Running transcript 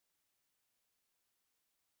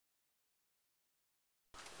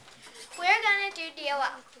We're going to do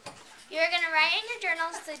DOL. You're going to write in your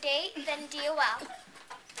journals the date, then DOL.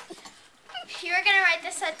 You're going to write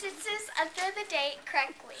the sentences under the date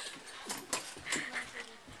correctly.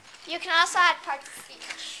 You can also add parts of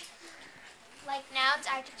speech, like nouns,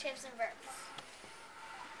 adjectives, and verbs.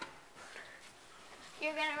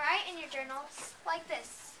 You're going to write in your journals like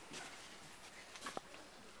this.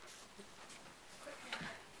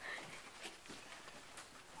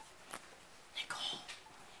 Nicole,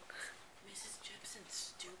 Mrs. Gibson's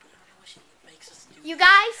stupid. I don't know what she makes us do. You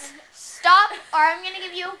guys, stop or I'm going to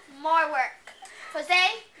give you more work.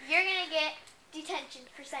 Jose, you're going to get detention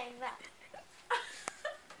for saying that.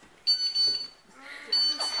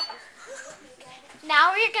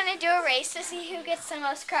 Now we're going to do a race to see who gets the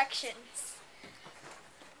most corrections.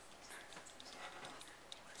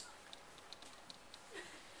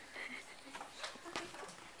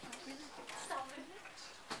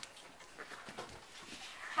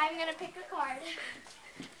 I'm going to pick a card.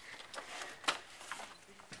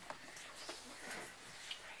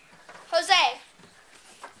 Jose.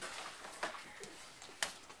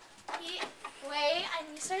 Wait, I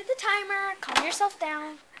need to start the timer. Calm yourself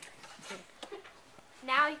down.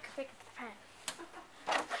 Now you can pick the pen.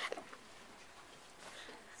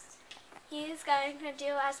 He's going to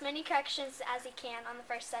do as many corrections as he can on the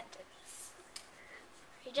first sentence.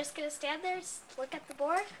 You're just going to stand there, look at the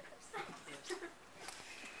board?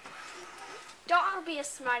 Don't be a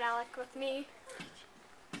smart aleck with me.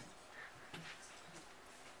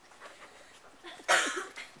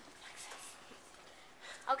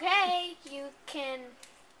 Okay, you can...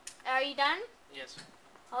 Are you done? Yes.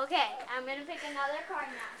 Okay, I'm going to pick another card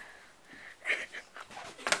now.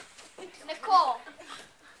 Nicole.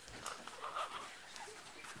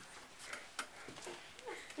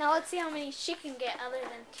 Now let's see how many she can get other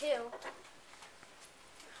than 2.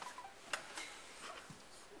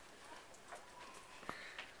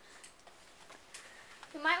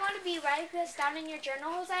 You might want to be writing this down in your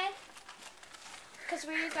journal, Jose. Because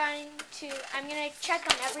I'm going to check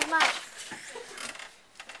them every month.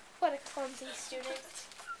 What a clumsy student.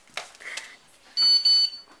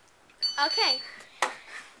 Okay.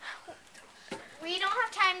 We don't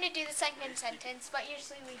have time to do the second sentence, but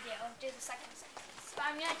usually we do the second sentence. But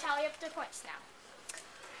I'm going to tally up the points now.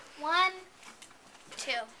 1,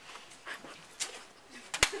 2.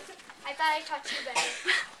 I thought I taught you better.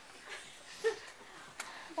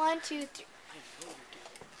 1, 2, 3.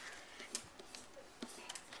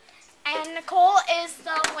 And Nicole is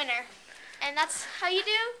the winner. And that's how you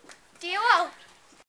do DOL.